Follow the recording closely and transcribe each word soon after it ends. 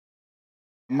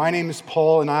My name is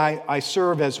Paul, and I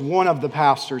serve as one of the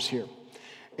pastors here.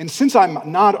 And since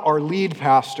I'm not our lead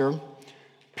pastor,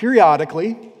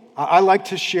 periodically, I like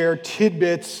to share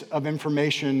tidbits of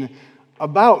information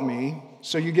about me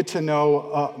so you get to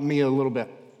know me a little bit.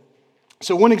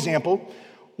 So one example,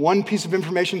 one piece of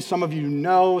information some of you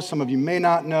know, some of you may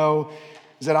not know,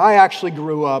 is that I actually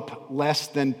grew up less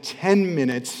than 10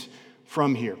 minutes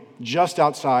from here, just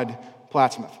outside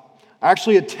Plattsmouth. I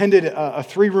actually attended a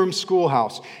three-room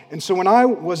schoolhouse. And so when I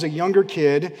was a younger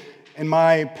kid and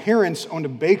my parents owned a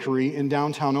bakery in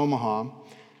downtown Omaha,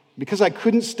 because I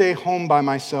couldn't stay home by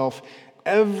myself,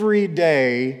 every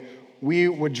day we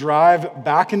would drive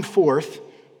back and forth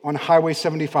on Highway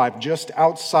 75, just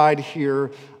outside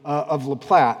here of La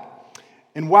Platte.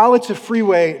 And while it's a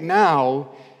freeway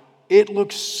now, it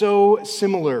looks so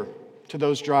similar to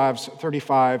those drives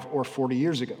 35 or 40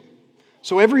 years ago.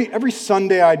 So every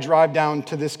Sunday I drive down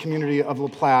to this community of La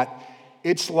Platte,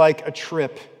 it's like a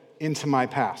trip into my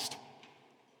past.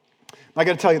 I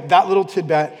got to tell you, that little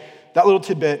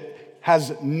tidbit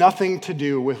has nothing to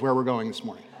do with where we're going this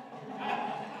morning.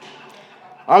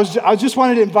 I just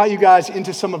wanted to invite you guys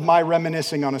into some of my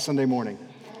reminiscing on a Sunday morning.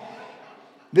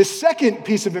 This second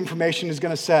piece of information is going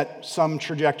to set some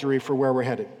trajectory for where we're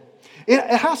headed. It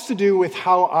has to do with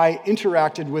how I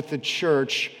interacted with the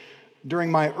church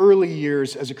during my early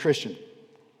years as a Christian.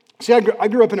 See, I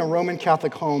grew up in a Roman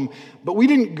Catholic home, but we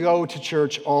didn't go to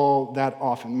church all that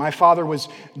often. My father was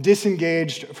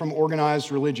disengaged from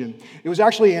organized religion. It was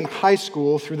actually in high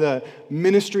school through the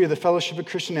ministry of the Fellowship of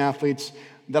Christian Athletes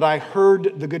that I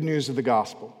heard the good news of the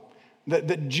gospel,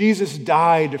 that Jesus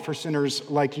died for sinners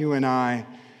like you and I.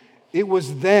 It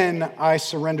was then I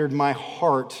surrendered my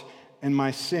heart and my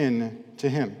sin to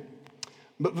him.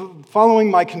 But following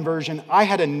my conversion, I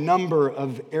had a number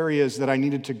of areas that I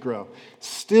needed to grow,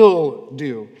 still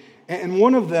do. And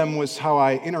one of them was how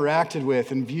I interacted with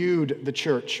and viewed the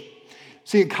church.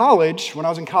 See, in college, when I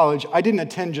was in college, I didn't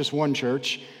attend just one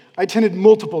church. I attended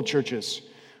multiple churches.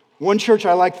 One church,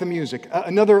 I liked the music.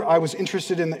 Another, I was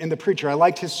interested in the preacher. I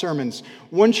liked his sermons.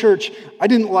 One church, I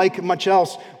didn't like much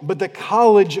else, but the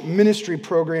college ministry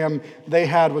program they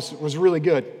had was really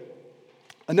good.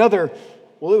 Another,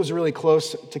 well, it was really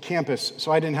close to campus,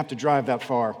 so I didn't have to drive that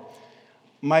far.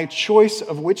 My choice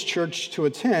of which church to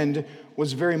attend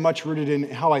was very much rooted in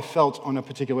how I felt on a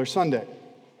particular Sunday.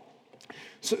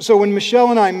 So when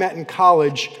Michelle and I met in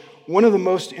college, one of the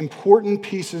most important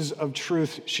pieces of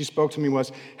truth she spoke to me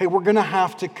was, hey, we're going to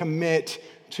have to commit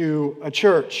to a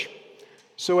church.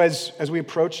 So as we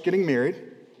approached getting married,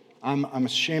 I'm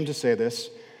ashamed to say this,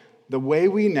 the way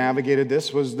we navigated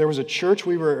this was there was a church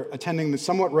we were attending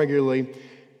somewhat regularly,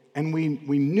 and we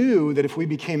knew that if we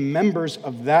became members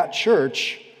of that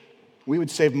church, we would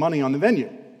save money on the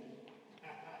venue.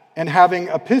 And having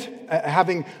a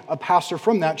pastor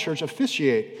from that church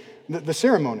officiate the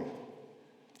ceremony.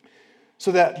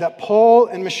 So that Paul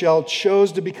and Michelle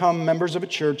chose to become members of a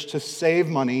church to save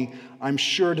money, I'm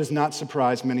sure does not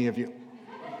surprise many of you.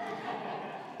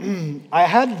 I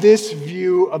had this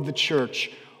view of the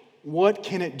church. What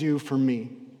can it do for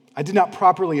me? I did not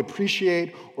properly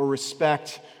appreciate or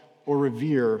respect or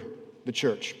revere the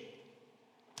church.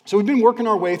 So we've been working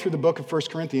our way through the book of 1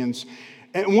 Corinthians,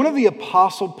 and one of the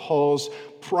Apostle Paul's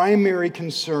primary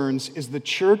concerns is the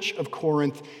church of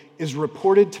Corinth is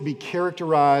reported to be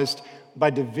characterized by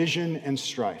division and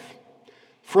strife.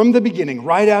 From the beginning,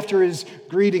 right after his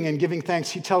greeting and giving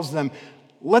thanks, he tells them,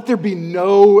 let there be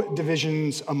no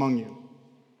divisions among you.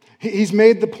 He's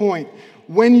made the point,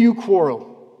 when you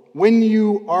quarrel, when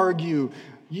you argue,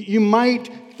 you might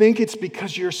think it's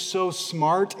because you're so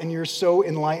smart and you're so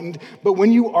enlightened, but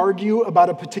when you argue about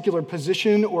a particular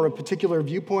position or a particular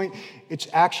viewpoint, it's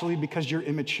actually because you're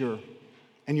immature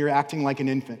and you're acting like an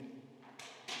infant.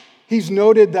 He's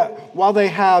noted that while they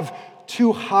have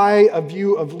too high a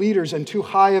view of leaders and too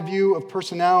high a view of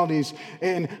personalities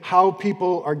and how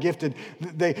people are gifted,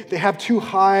 they have too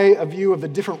high a view of the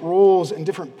different roles and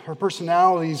different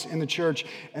personalities in the church,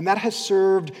 and that has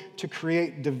served to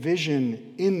create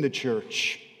division in the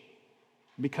church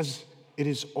because it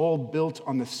is all built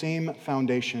on the same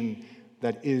foundation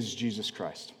that is Jesus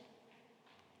Christ.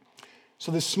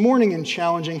 So this morning, in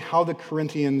challenging how the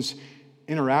Corinthians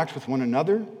interact with one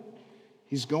another,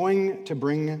 he's going to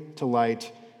bring to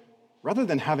light, rather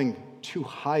than having too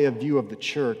high a view of the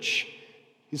church,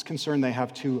 he's concerned they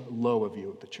have too low a view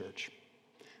of the church.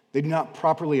 They do not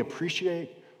properly appreciate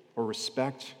or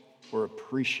respect or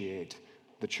appreciate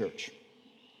the church.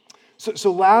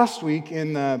 So last week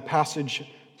in the passage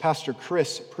Pastor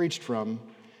Chris preached from,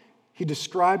 he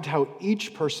described how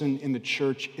each person in the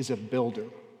church is a builder.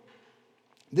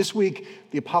 This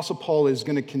week, the Apostle Paul is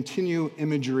going to continue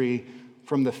imagery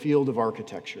from the field of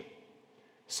architecture,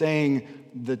 saying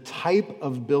the type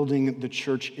of building the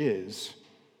church is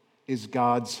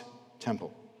God's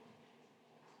temple.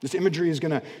 This imagery is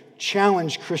going to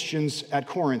challenge Christians at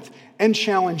Corinth and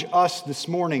challenge us this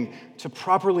morning to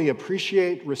properly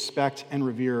appreciate, respect, and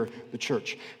revere the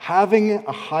church. Having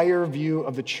a higher view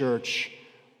of the church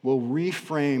will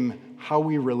reframe how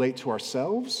we relate to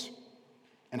ourselves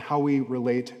and how we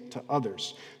relate to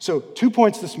others. So, 2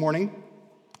 points this morning.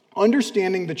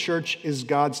 Understanding the church is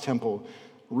God's temple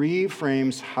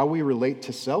reframes how we relate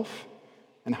to self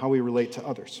and how we relate to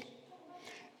others.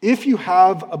 If you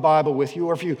have a Bible with you,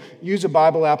 or if you use a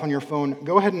Bible app on your phone,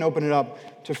 go ahead and open it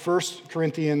up to 1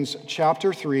 Corinthians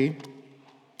chapter 3,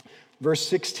 verse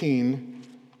 16,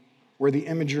 where the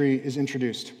imagery is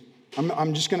introduced.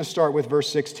 I'm just going to start with verse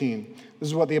 16. This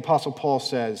is what the Apostle Paul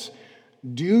says.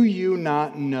 Do you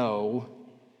not know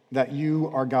that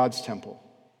you are God's temple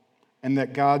and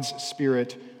that God's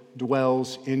Spirit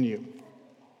dwells in you?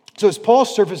 So as Paul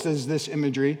surfaces this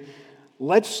imagery,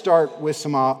 let's start with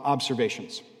some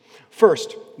observations.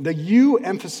 First, the you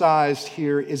emphasized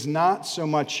here is not so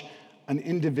much an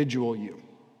individual you.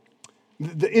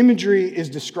 The imagery is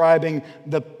describing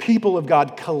the people of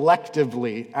God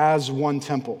collectively as one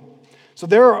temple. So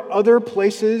there are other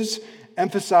places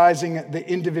emphasizing the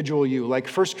individual you, like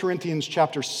 1 Corinthians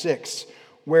chapter 6,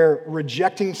 where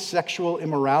rejecting sexual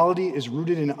immorality is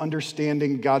rooted in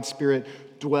understanding God's Spirit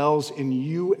dwells in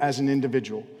you as an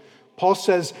individual. Paul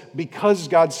says, because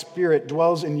God's Spirit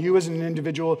dwells in you as an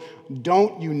individual,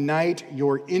 don't unite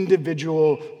your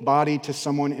individual body to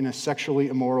someone in a sexually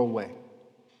immoral way.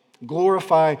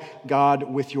 Glorify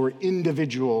God with your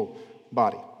individual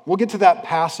body. We'll get to that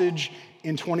passage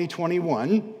in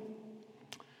 2021,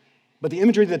 but the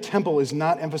imagery of the temple is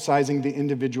not emphasizing the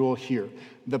individual here.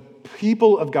 The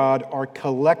people of God are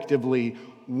collectively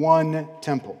one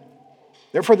temple.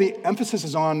 Therefore, the emphasis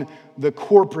is on the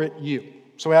corporate you.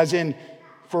 So as in,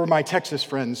 for my Texas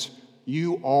friends,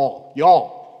 you all,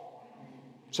 y'all.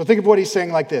 So think of what he's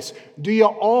saying like this. Do you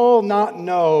all not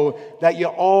know that you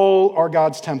all are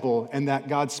God's temple and that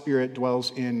God's Spirit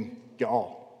dwells in you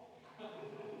all?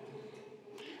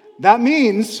 That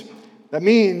means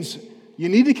you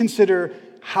need to consider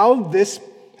how this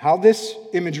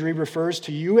imagery refers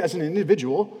to you as an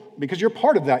individual, because you're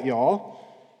part of that, y'all.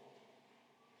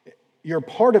 You're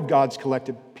part of God's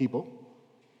collective people.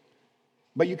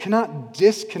 But you cannot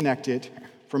disconnect it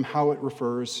from how it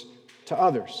refers to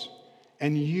others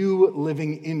and you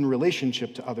living in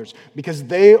relationship to others, because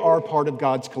they are part of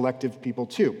God's collective people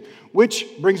too. Which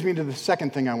brings me to the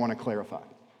second thing I want to clarify.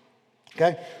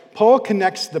 Okay? Paul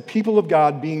connects the people of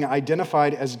God being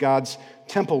identified as God's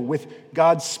temple with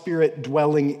God's Spirit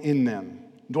dwelling in them,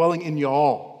 dwelling in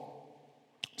y'all.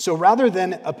 So rather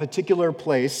than a particular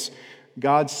place,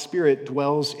 God's Spirit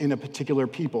dwells in a particular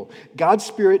people. God's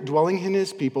Spirit dwelling in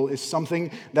his people is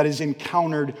something that is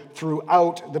encountered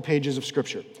throughout the pages of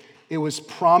Scripture. It was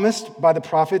promised by the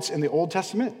prophets in the Old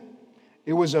Testament.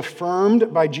 It was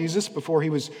affirmed by Jesus before he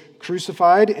was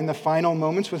crucified in the final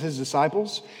moments with his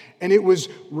disciples. And it was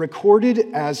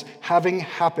recorded as having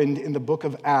happened in the book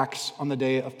of Acts on the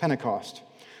day of Pentecost.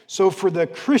 So for the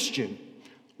Christian,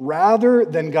 rather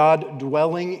than God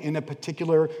dwelling in a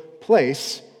particular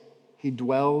place, he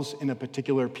dwells in a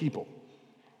particular people,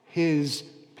 his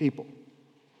people.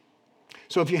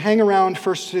 So if you hang around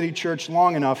First City Church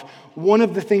long enough, one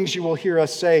of the things you will hear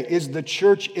us say is the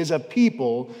church is a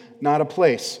people, not a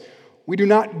place. We do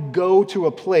not go to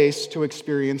a place to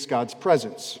experience God's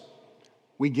presence.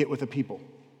 We get with a people.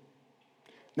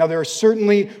 Now, there are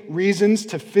certainly reasons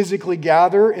to physically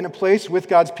gather in a place with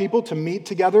God's people, to meet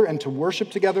together and to worship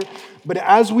together. But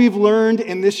as we've learned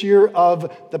in this year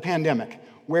of the pandemic,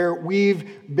 where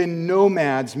we've been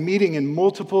nomads meeting in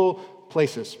multiple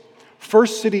places.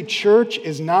 First City Church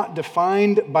is not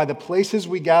defined by the places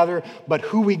we gather, but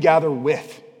who we gather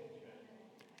with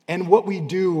and what we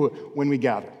do when we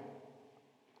gather.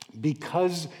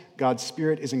 Because God's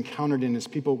Spirit is encountered in his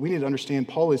people, we need to understand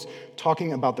Paul is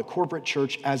talking about the corporate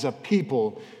church as a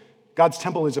people. God's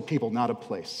temple is a people, not a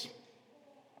place.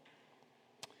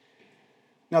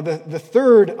 Now, the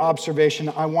third observation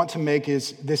I want to make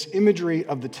is this imagery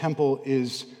of the temple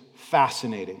is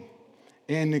fascinating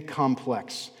and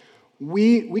complex.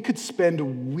 We could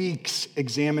spend weeks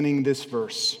examining this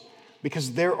verse,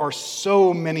 because there are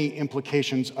so many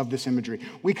implications of this imagery.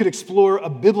 We could explore a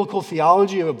biblical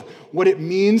theology of what it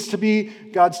means to be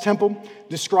God's temple,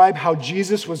 describe how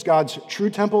Jesus was God's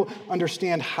true temple,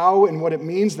 understand how and what it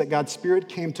means that God's Spirit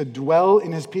came to dwell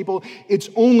in his people. It's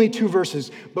only 2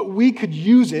 verses, but we could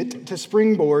use it to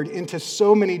springboard into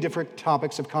so many different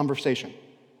topics of conversation.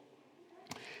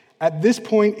 At this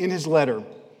point in his letter,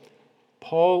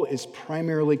 Paul is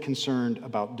primarily concerned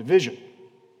about division.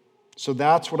 So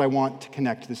that's what I want to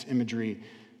connect this imagery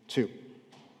to.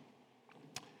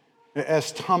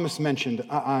 As Thomas mentioned,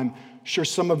 I'm sure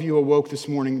some of you awoke this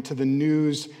morning to the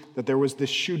news that there was this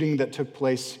shooting that took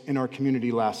place in our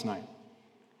community last night.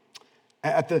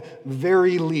 At the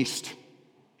very least,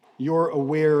 you're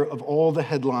aware of all the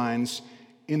headlines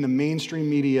in the mainstream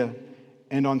media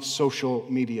and on social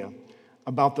media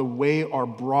about the way our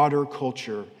broader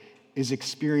culture is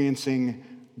experiencing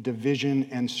division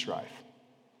and strife.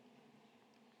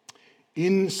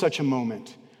 In such a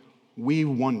moment, we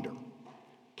wonder,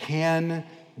 can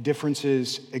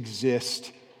differences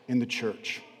exist in the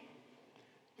church?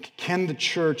 Can the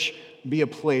church be a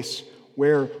place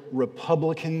where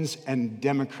Republicans and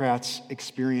Democrats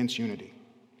experience unity?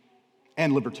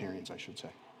 And libertarians, I should say.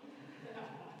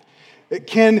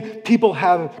 Can people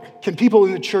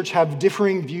in the church have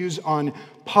differing views on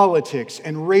politics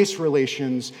and race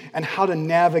relations and how to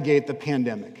navigate the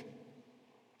pandemic?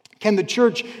 Can the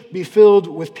church be filled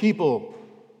with people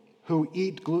who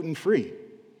eat gluten-free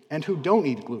and who don't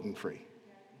eat gluten-free?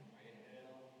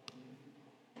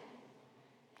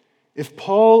 If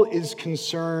Paul is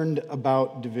concerned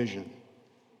about division,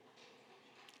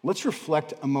 let's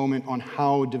reflect a moment on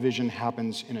how division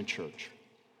happens in a church.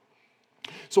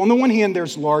 So on the one hand,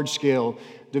 there's large-scale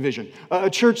division. A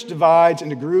church divides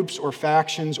into groups or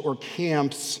factions or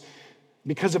camps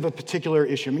because of a particular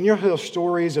issue. I mean, you'll hear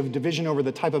stories of division over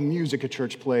the type of music a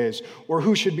church plays, or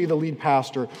who should be the lead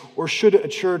pastor, or should a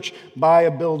church buy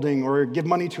a building or give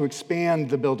money to expand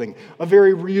the building. A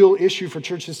very real issue for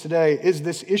churches today is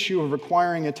this issue of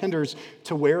requiring attenders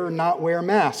to wear or not wear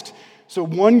masks. So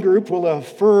one group will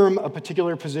affirm a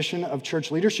particular position of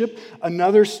church leadership,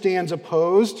 another stands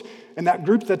opposed, and that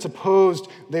group that's opposed,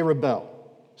 they rebel,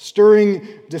 stirring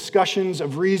discussions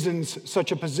of reasons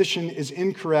such a position is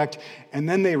incorrect, and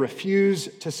then they refuse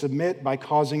to submit by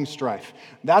causing strife.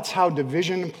 That's how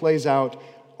division plays out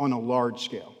on a large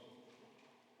scale.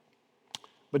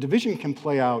 But division can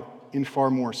play out in far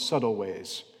more subtle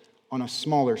ways, on a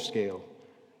smaller scale,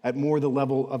 at more the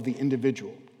level of the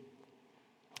individual.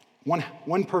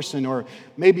 One person, or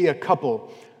maybe a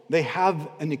couple, they have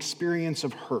an experience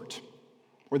of hurt,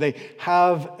 or they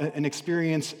have an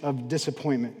experience of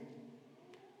disappointment.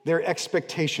 Their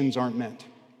expectations aren't met.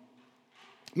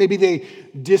 Maybe they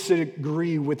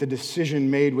disagree with a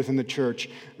decision made within the church.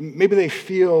 Maybe they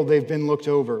feel they've been looked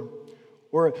over.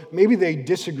 Or maybe they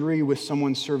disagree with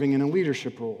someone serving in a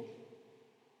leadership role.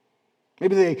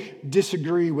 Maybe they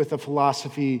disagree with the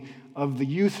philosophy of the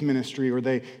youth ministry, or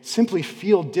they simply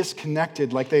feel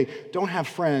disconnected, like they don't have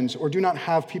friends or do not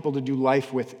have people to do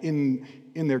life with in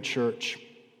their church.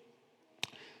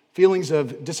 Feelings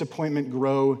of disappointment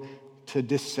grow to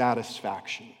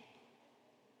dissatisfaction.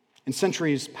 In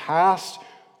centuries past,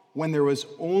 when there was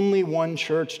only one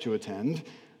church to attend,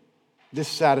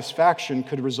 dissatisfaction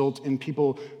could result in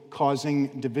people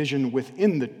causing division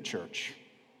within the church.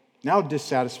 Now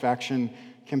dissatisfaction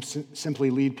can simply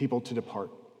lead people to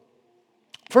depart.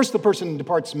 First, the person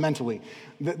departs mentally.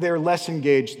 They're less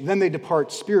engaged. Then they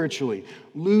depart spiritually.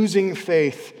 Losing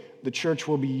faith, the church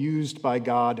will be used by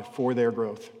God for their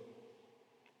growth.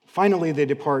 Finally, they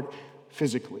depart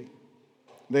physically.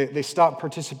 They stop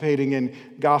participating in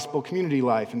gospel community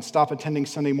life and stop attending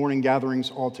Sunday morning gatherings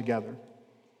altogether.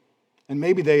 And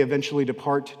maybe they eventually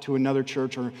depart to another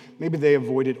church, or maybe they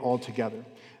avoid it altogether.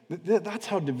 That's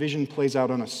how division plays out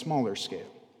on a smaller scale.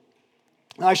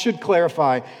 Now, I should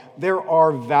clarify, there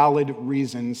are valid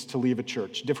reasons to leave a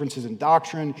church. Differences in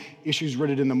doctrine, issues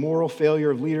rooted in the moral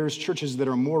failure of leaders, churches that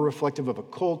are more reflective of a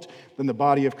cult than the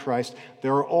body of Christ.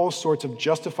 There are all sorts of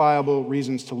justifiable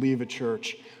reasons to leave a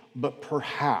church, but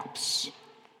perhaps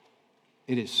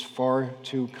it is far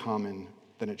too common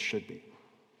than it should be.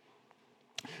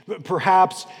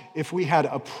 Perhaps if we had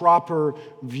a proper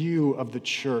view of the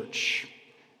church,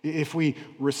 if we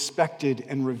respected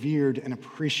and revered and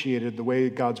appreciated the way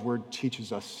God's word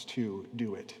teaches us to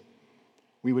do it,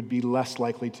 we would be less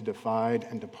likely to divide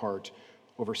and depart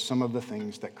over some of the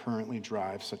things that currently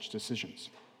drive such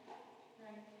decisions.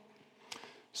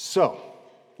 So,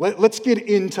 let's get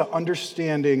into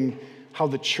understanding how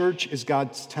the church is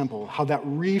God's temple, how that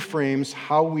reframes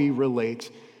how we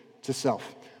relate to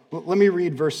self. Let me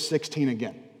read verse 16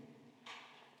 again.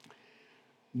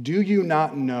 Do you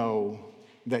not know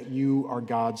that you are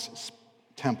God's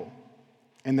temple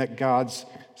and that God's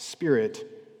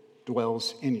Spirit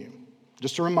dwells in you?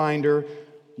 Just a reminder,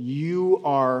 you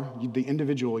are the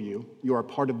individual you. You are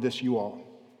part of this you all.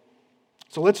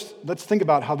 So let's think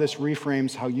about how this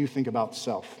reframes how you think about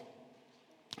self.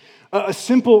 A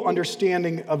simple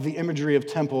understanding of the imagery of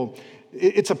temple,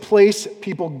 it's a place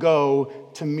people go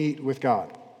to meet with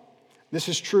God. This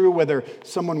is true whether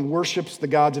someone worships the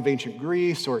gods of ancient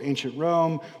Greece or ancient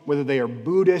Rome, whether they are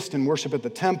Buddhist and worship at the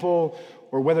temple,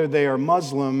 or whether they are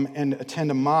Muslim and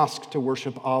attend a mosque to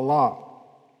worship Allah.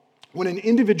 When an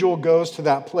individual goes to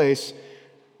that place,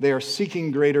 they are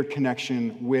seeking greater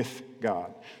connection with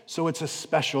God. So it's a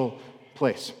special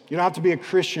place. You don't have to be a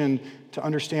Christian to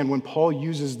understand when Paul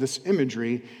uses this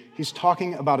imagery, he's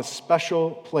talking about a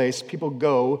special place people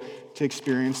go to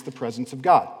experience the presence of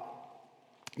God.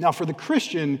 Now, for the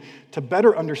Christian to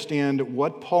better understand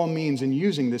what Paul means in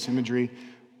using this imagery,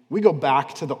 we go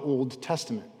back to the Old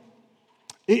Testament.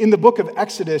 In the book of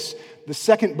Exodus, the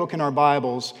second book in our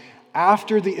Bibles,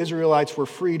 after the Israelites were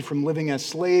freed from living as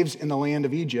slaves in the land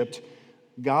of Egypt,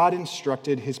 God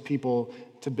instructed his people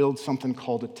to build something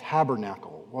called a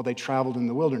tabernacle while they traveled in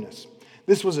the wilderness.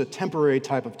 This was a temporary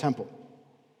type of temple.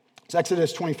 So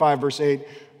Exodus 25, verse 8,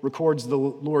 records the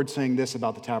Lord saying this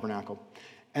about the tabernacle.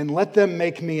 And let them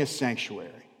make me a sanctuary,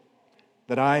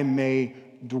 that I may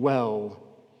dwell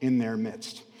in their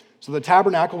midst. So the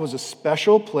tabernacle was a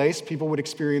special place people would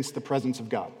experience the presence of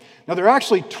God. Now, there are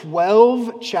actually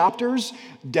 12 chapters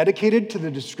dedicated to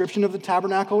the description of the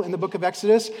tabernacle in the book of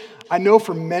Exodus. I know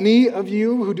for many of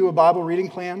you who do a Bible reading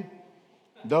plan,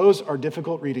 those are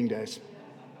difficult reading days.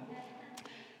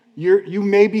 You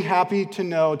may be happy to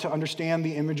know, to understand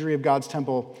the imagery of God's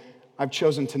temple. I've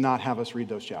chosen to not have us read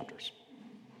those chapters.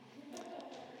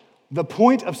 The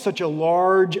point of such a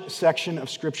large section of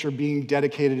Scripture being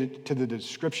dedicated to the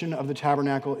description of the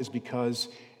tabernacle is because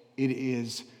it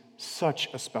is such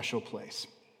a special place.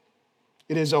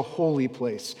 It is a holy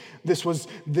place. This was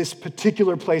this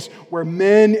particular place where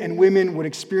men and women would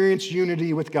experience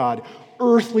unity with God.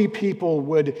 Earthly people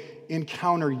would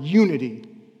encounter unity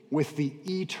with the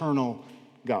eternal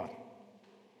God.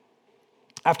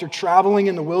 After traveling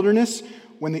in the wilderness,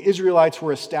 when the Israelites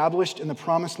were established in the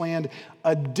Promised Land,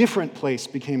 a different place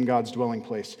became God's dwelling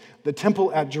place, the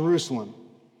temple at Jerusalem.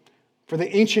 For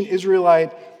the ancient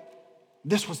Israelite,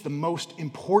 this was the most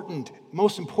important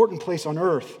place on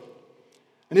earth.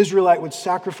 An Israelite would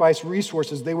sacrifice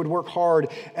resources, they would work hard,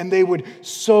 and they would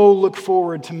so look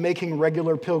forward to making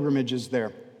regular pilgrimages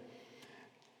there.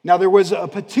 Now, there was a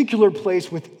particular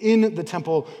place within the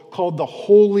temple called the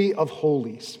Holy of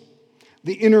Holies,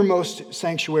 the innermost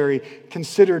sanctuary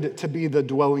considered to be the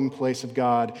dwelling place of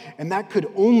God, and that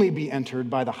could only be entered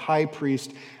by the high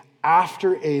priest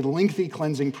after a lengthy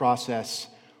cleansing process,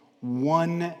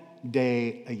 one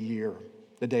day a year,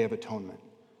 the Day of Atonement.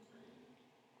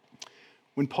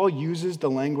 When Paul uses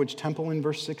the language temple in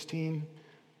verse 16,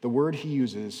 the word he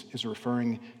uses is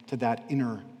referring to that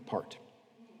inner part,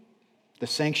 the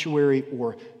sanctuary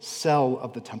or cell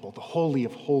of the temple, the Holy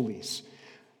of Holies,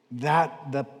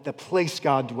 the place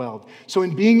God dwelled. So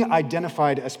in being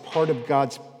identified as part of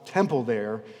God's temple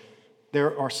there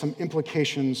are some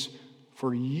implications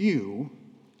for you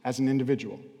as an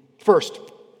individual. First,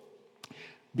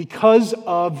 because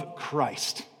of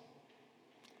Christ,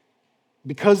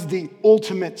 because the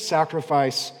ultimate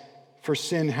sacrifice for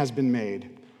sin has been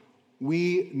made,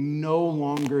 we no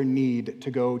longer need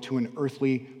to go to an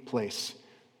earthly place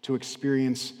to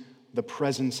experience the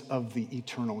presence of the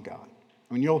eternal God.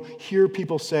 I mean, you'll hear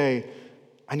people say,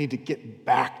 I need to get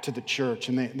back to the church,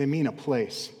 and they mean a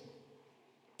place.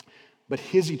 But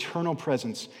his eternal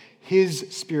presence, his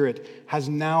spirit, has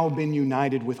now been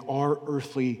united with our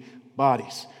earthly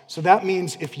bodies. So that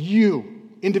means if you,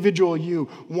 individual you,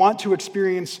 want to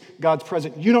experience God's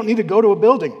presence, you don't need to go to a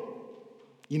building.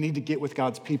 You need to get with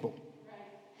God's people.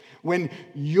 When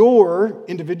you're,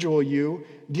 individual you,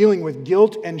 dealing with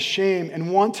guilt and shame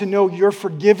and want to know you're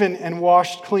forgiven and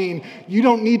washed clean, you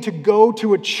don't need to go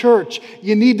to a church.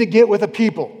 You need to get with a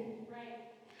people.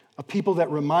 A people that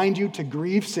remind you to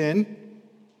grieve sin,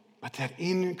 but that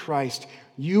in Christ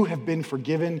you have been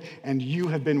forgiven and you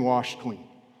have been washed clean.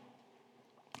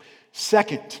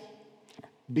 Second,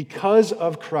 because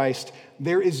of Christ,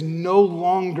 there is no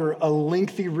longer a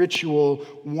lengthy ritual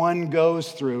one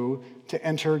goes through to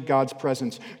enter God's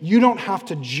presence. You don't have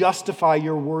to justify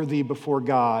your worthy before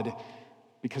God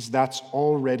because that's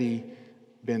already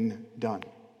been done.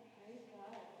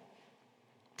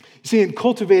 See, in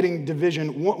cultivating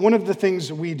division, one of the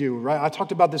things we do, right? I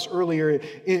talked about this earlier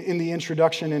in the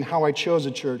introduction and how I chose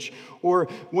a church. Or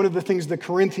one of the things the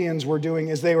Corinthians were doing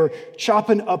is they were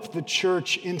chopping up the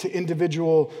church into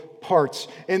individual parts.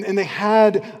 And they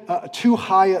had too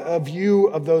high a view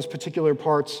of those particular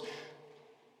parts,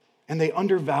 and they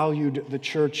undervalued the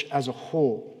church as a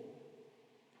whole.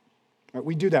 Right?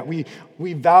 We do that.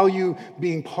 We value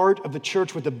being part of the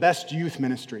church with the best youth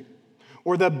ministry,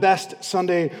 or the best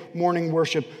Sunday morning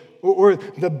worship, or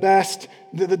the best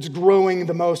that's growing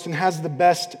the most and has the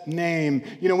best name.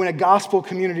 You know, when a gospel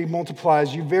community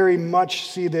multiplies, you very much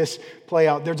see this play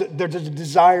out. There's a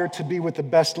desire to be with the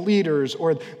best leaders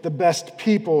or the best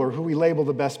people, or who we label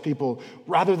the best people,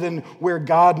 rather than where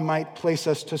God might place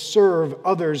us to serve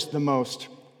others the most.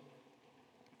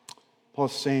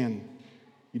 Paul's saying,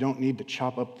 you don't need to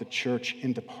chop up the church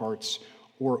into parts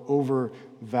or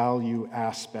overvalue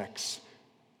aspects.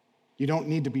 You don't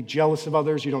need to be jealous of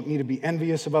others. You don't need to be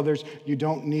envious of others. You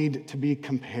don't need to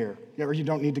compare. I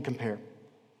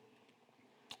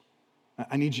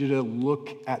need you to look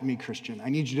at me, Christian. I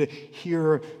need you to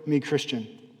hear me, Christian.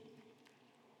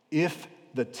 If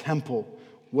the temple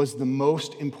was the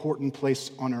most important place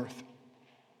on earth,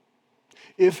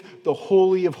 if the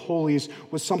Holy of Holies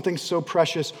was something so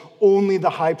precious only the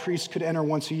high priest could enter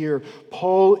once a year,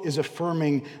 Paul is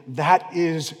affirming that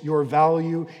is your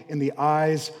value in the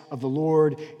eyes of the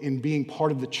Lord in being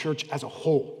part of the church as a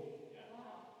whole.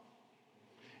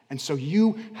 And so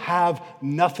you have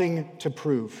nothing to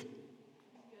prove.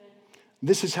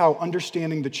 This is how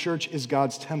understanding the church is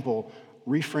God's temple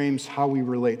reframes how we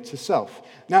relate to self.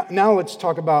 Now let's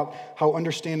talk about how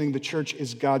understanding the church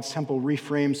is God's temple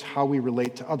reframes how we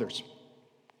relate to others.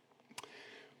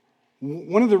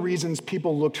 One of the reasons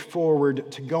people looked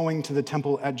forward to going to the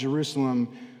temple at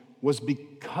Jerusalem was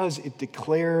because it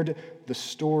declared the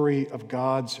story of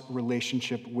God's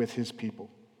relationship with his people.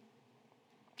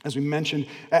 As we mentioned,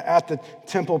 at the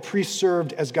temple, priests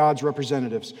served as God's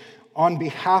representatives. On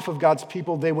behalf of God's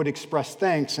people, they would express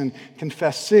thanks and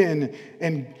confess sin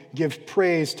and give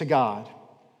praise to God.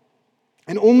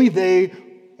 And only they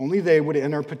would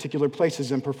enter particular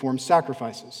places and perform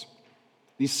sacrifices.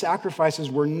 These sacrifices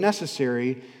were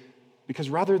necessary because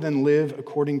rather than live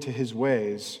according to his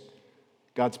ways,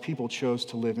 God's people chose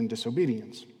to live in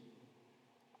disobedience.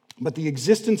 But the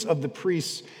existence of the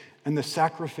priests and the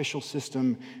sacrificial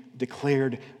system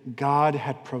declared God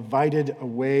had provided a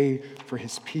way for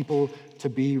his people to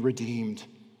be redeemed.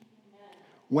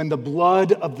 When the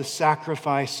blood of the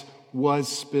sacrifice was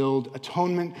spilled,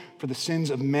 atonement for the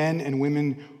sins of men and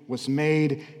women was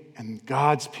made, and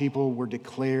God's people were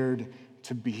declared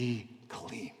to be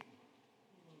clean.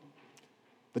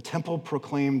 The temple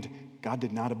proclaimed God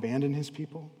did not abandon his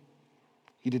people.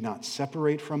 He did not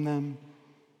separate from them.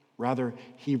 Rather,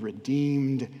 he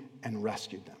redeemed and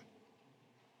rescued them.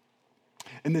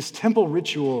 And this temple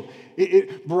ritual,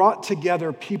 it brought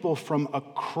together people from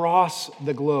across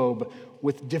the globe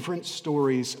with different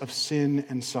stories of sin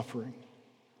and suffering.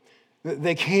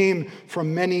 They came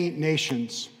from many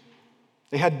nations.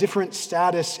 They had different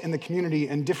status in the community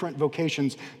and different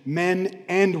vocations, men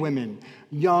and women,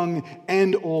 young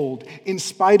and old. In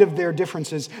spite of their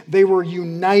differences, they were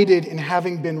united in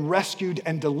having been rescued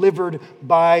and delivered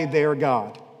by their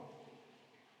God.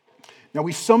 Now,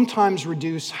 we sometimes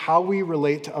reduce how we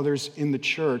relate to others in the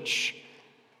church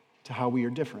to how we are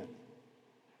different.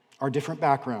 Our different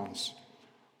backgrounds,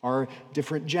 our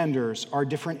different genders, our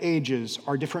different ages,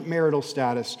 our different marital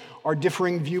status, our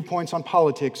differing viewpoints on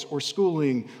politics or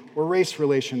schooling or race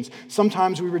relations.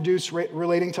 Sometimes we reduce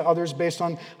relating to others based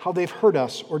on how they've hurt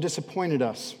us or disappointed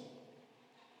us,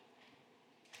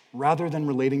 rather than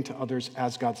relating to others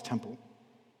as God's temple.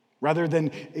 Rather than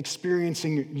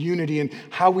experiencing unity in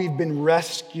how we've been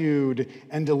rescued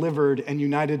and delivered and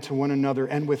united to one another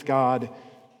and with God,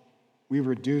 we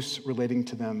reduce relating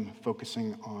to them,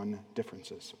 focusing on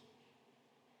differences.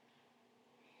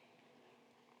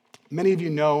 Many of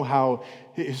you know how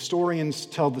historians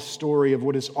tell the story of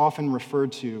what is often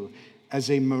referred to as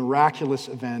a miraculous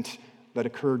event that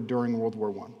occurred during World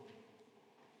War I.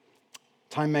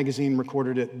 Time magazine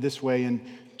recorded it this way in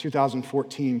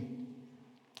 2014.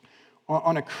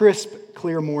 On a crisp,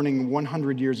 clear morning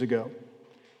 100 years ago,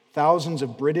 thousands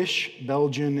of British,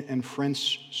 Belgian, and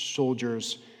French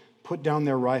soldiers put down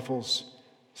their rifles,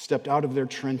 stepped out of their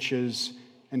trenches,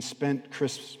 and spent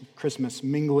Christmas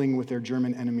mingling with their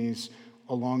German enemies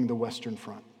along the Western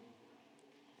Front.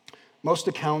 Most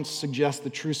accounts suggest the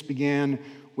truce began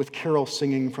with carol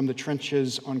singing from the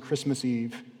trenches on Christmas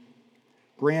Eve.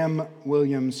 Graham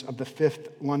Williams of the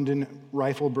 5th London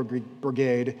Rifle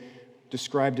Brigade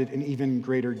described it in even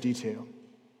greater detail.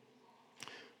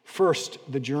 First,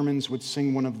 the Germans would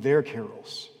sing one of their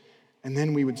carols, and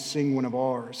then we would sing one of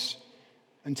ours,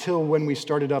 until when we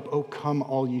started up, "O Come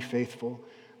All Ye Faithful,"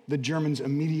 the Germans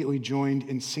immediately joined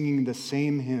in singing the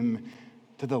same hymn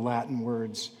to the Latin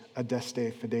words,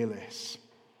 "Adeste Fideles."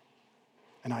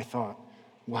 And I thought,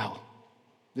 wow,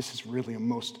 this is really a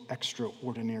most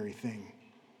extraordinary thing.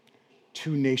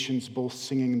 Two nations both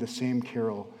singing the same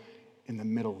carol in the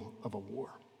middle of a war.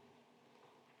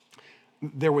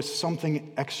 There was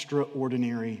something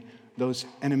extraordinary those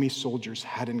enemy soldiers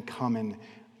had in common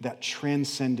that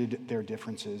transcended their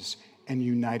differences and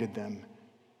united them,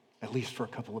 at least for a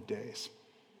couple of days.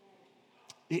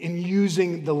 In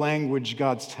using the language,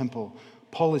 God's temple,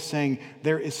 Paul is saying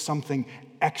there is something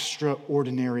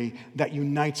extraordinary that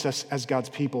unites us as God's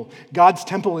people. God's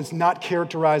temple is not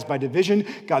characterized by division.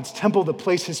 God's temple, the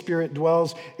place his Spirit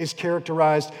dwells, is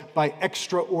characterized by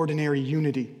extraordinary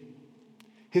unity.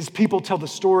 His people tell the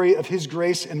story of his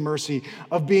grace and mercy,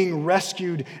 of being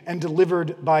rescued and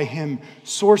delivered by him.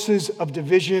 Sources of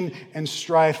division and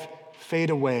strife fade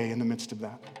away in the midst of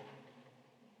that.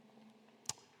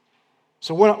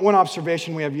 So one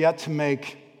observation we have yet to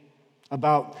make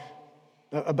about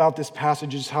this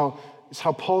passage is how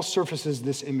Paul surfaces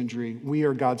this imagery, "We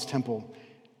are God's temple,"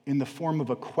 in the form of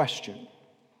a question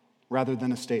rather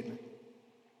than a statement.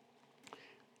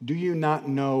 Do you not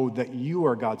know that you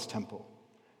are God's temple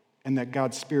and that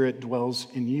God's Spirit dwells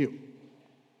in you?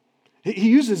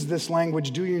 He uses this language,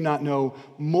 "do you not know,"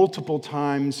 multiple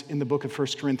times in the book of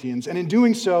 1 Corinthians. And in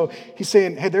doing so, he's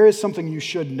saying, hey, there is something you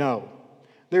should know.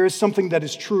 There is something that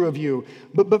is true of you.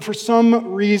 But for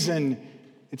some reason,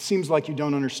 it seems like you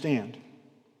don't understand.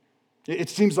 It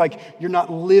seems like you're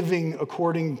not living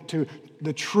according to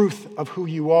the truth of who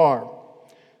you are.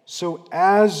 So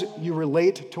as you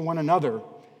relate to one another,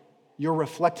 you're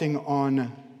reflecting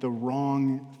on the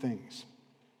wrong things.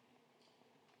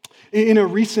 In a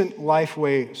recent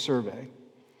Lifeway survey,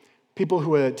 people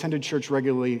who attended church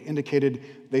regularly indicated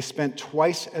they spent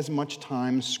twice as much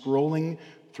time scrolling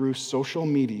through social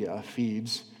media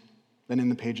feeds than in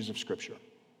the pages of Scripture.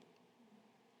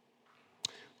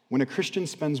 When a Christian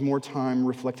spends more time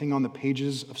reflecting on the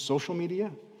pages of social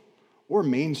media or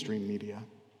mainstream media,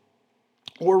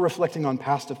 or reflecting on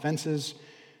past offenses,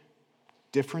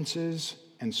 differences,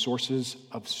 and sources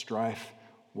of strife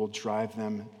will drive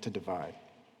them to divide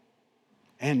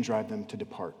and drive them to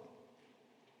depart.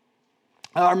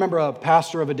 I remember a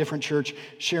pastor of a different church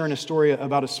sharing a story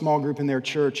about a small group in their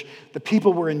church. The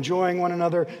people were enjoying one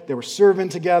another, they were serving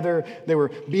together, they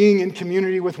were being in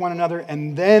community with one another,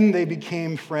 and then they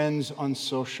became friends on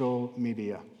social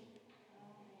media.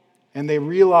 And they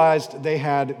realized they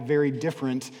had very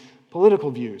different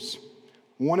political views.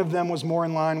 One of them was more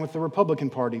in line with the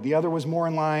Republican Party. The other was more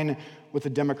in line with the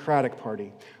Democratic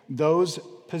Party. Those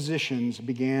positions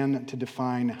began to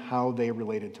define how they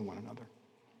related to one another.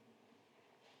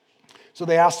 So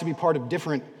they asked to be part of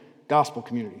different gospel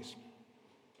communities.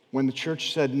 When the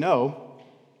church said no,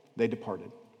 they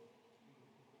departed.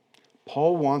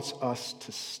 Paul wants us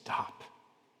to stop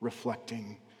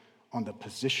reflecting on the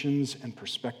positions and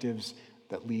perspectives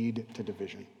that lead to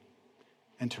division,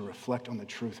 and to reflect on the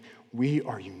truth. We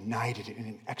are united in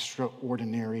an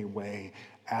extraordinary way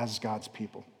as God's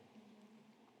people.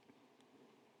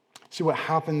 See what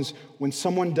happens when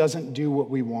someone doesn't do what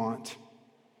we want,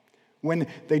 when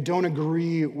they don't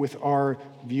agree with our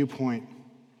viewpoint.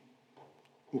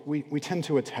 We tend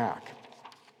to attack.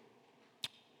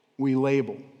 We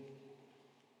label.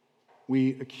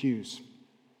 We accuse.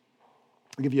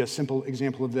 I'll give you a simple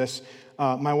example of this.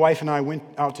 My wife and I went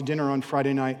out to dinner on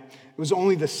Friday night. It was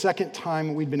only the second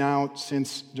time we'd been out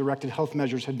since directed health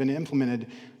measures had been implemented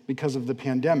because of the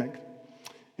pandemic.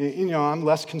 You know, I'm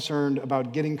less concerned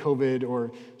about getting COVID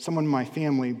or someone in my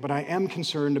family, but I am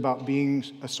concerned about being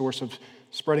a source of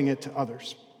spreading it to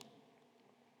others.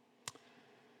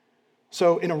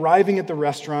 So in arriving at the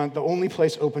restaurant, the only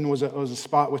place open was a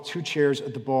spot with 2 chairs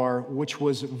at the bar, which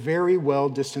was very well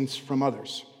distanced from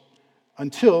others,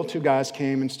 until 2 guys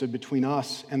came and stood between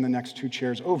us and the next 2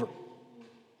 chairs over.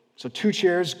 So 2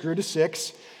 chairs grew to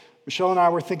 6. Michelle and I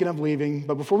were thinking of leaving,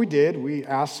 but before we did, we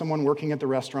asked someone working at the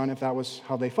restaurant if that was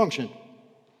how they functioned.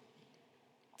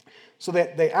 So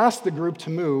they asked the group to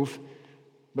move,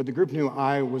 but the group knew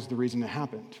I was the reason it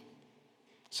happened.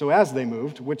 So as they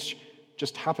moved, which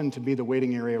just happened to be the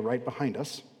waiting area right behind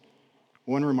us,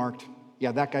 one remarked,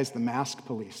 "Yeah, that guy's the mask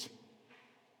police.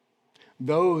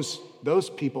 Those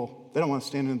people, they don't want to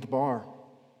stand in at the bar."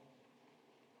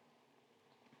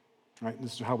 Right?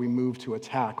 This is how we move to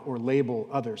attack or label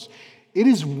others. It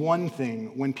is one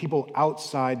thing when people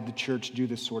outside the church do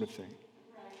this sort of thing.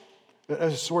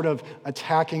 a sort of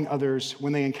attacking others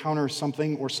when they encounter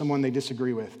something or someone they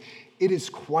disagree with. It is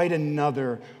quite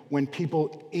another when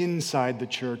people inside the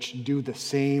church do the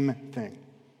same thing.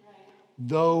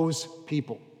 Those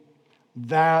people,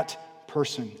 that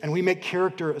person, and we make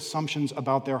character assumptions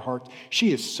about their heart.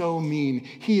 She is so mean.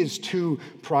 He is too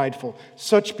prideful.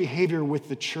 Such behavior with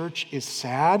the church is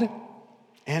sad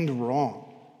and wrong.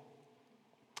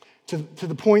 To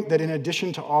the point that in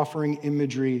addition to offering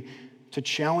imagery to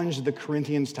challenge the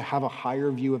Corinthians to have a higher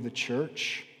view of the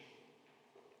church,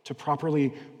 to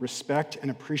properly respect and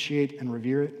appreciate and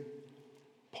revere it,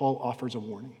 Paul offers a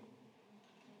warning.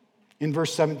 In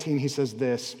verse 17, he says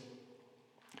this: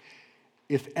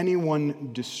 if anyone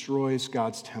destroys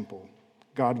God's temple,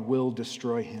 God will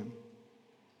destroy him.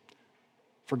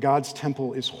 For God's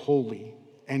temple is holy,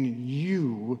 and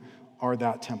you are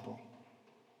that temple.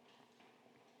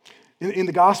 In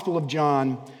the Gospel of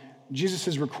John, Jesus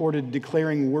is recorded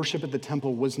declaring worship at the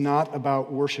temple was not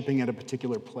about worshiping at a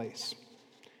particular place.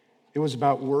 It was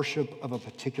about worship of a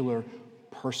particular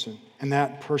person, and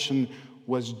that person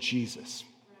was Jesus.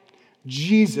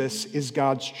 Jesus is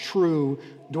God's true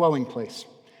dwelling place.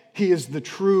 He is the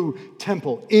true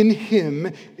temple. In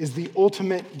him is the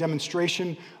ultimate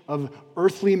demonstration of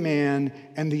earthly man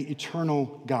and the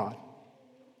eternal God.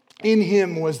 In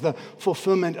him was the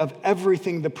fulfillment of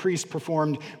everything the priest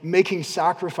performed, making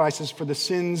sacrifices for the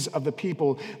sins of the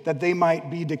people that they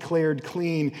might be declared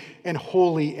clean and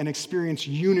holy and experience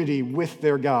unity with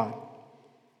their God.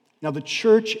 Now, the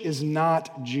church is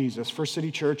not Jesus. First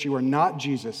City Church, you are not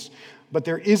Jesus, but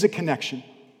there is a connection.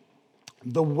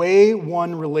 The way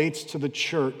one relates to the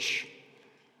church,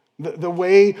 the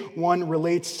way one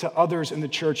relates to others in the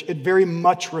church, it very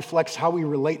much reflects how we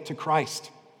relate to Christ.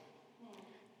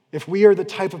 If we are the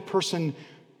type of person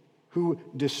who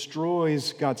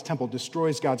destroys God's temple,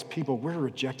 destroys God's people, we're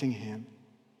rejecting him.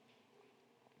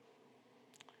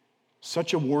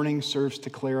 Such a warning serves to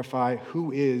clarify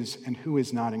who is and who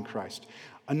is not in Christ.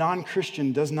 A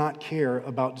non-Christian does not care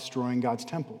about destroying God's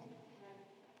temple.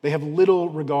 They have little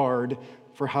regard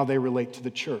for how they relate to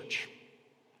the church.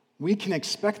 We can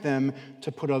expect them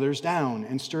to put others down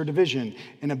and stir division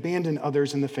and abandon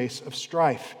others in the face of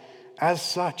strife. As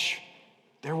such,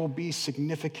 there will be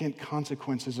significant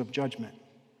consequences of judgment.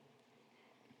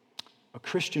 A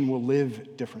Christian will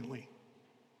live differently.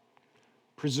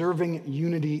 Preserving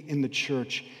unity in the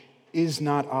church is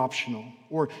not optional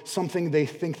or something they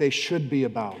think they should be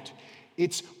about.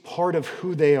 It's part of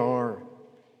who they are.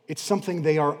 It's something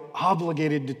they are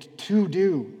obligated to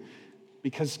do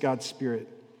because God's Spirit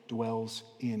dwells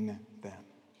in them.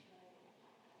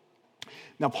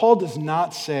 Now, Paul does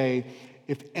not say,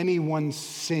 if anyone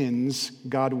sins,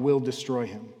 God will destroy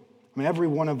him. I mean, every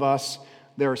one of us,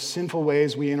 there are sinful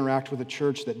ways we interact with the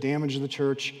church that damage the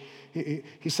church.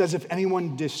 He says, if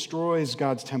anyone destroys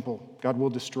God's temple, God will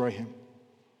destroy him.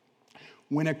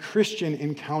 When a Christian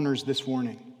encounters this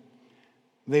warning,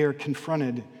 they are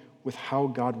confronted with how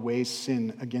God weighs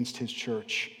sin against his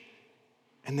church.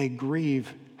 And they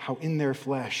grieve how in their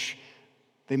flesh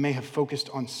they may have focused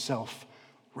on self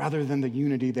rather than the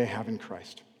unity they have in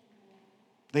Christ.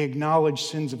 They acknowledge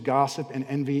sins of gossip and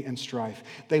envy and strife.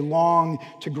 They long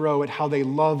to grow at how they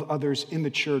love others in the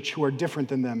church who are different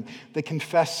than them. They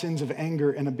confess sins of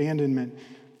anger and abandonment.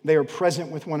 They are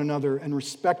present with one another and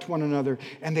respect one another,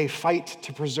 and they fight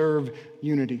to preserve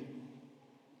unity.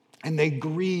 And they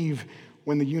grieve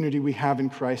when the unity we have in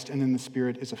Christ and in the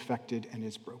Spirit is affected and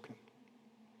is broken.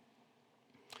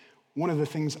 One of the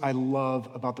things I love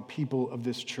about the people of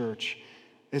this church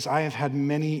is I have had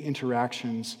many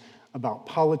interactions about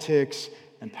politics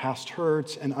and past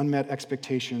hurts and unmet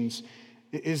expectations,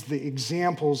 is the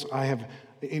examples I have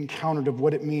encountered of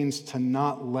what it means to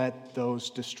not let those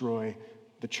destroy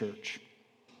the church.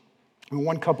 And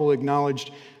one couple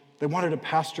acknowledged they wanted a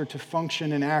pastor to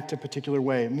function and act a particular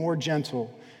way, more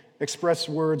gentle, express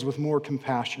words with more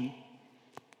compassion.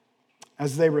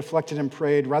 As they reflected and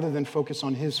prayed, rather than focus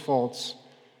on his faults,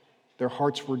 their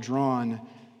hearts were drawn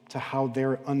to how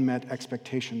their unmet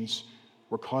expectations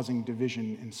were causing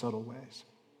division in subtle ways.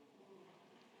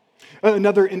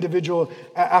 Another individual,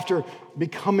 after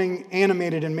becoming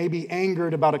animated and maybe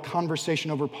angered about a conversation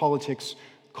over politics,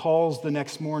 calls the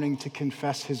next morning to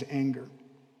confess his anger.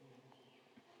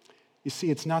 You see,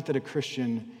 it's not that a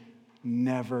Christian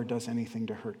never does anything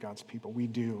to hurt God's people. We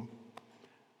do.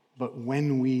 But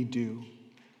when we do,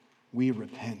 we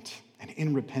repent. And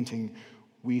in repenting,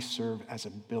 we serve as a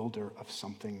builder of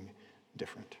something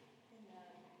different.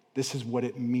 This is what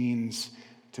it means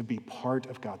to be part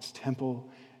of God's temple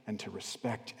and to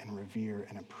respect and revere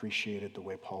and appreciate it the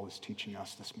way Paul is teaching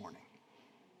us this morning.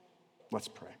 Let's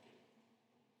pray.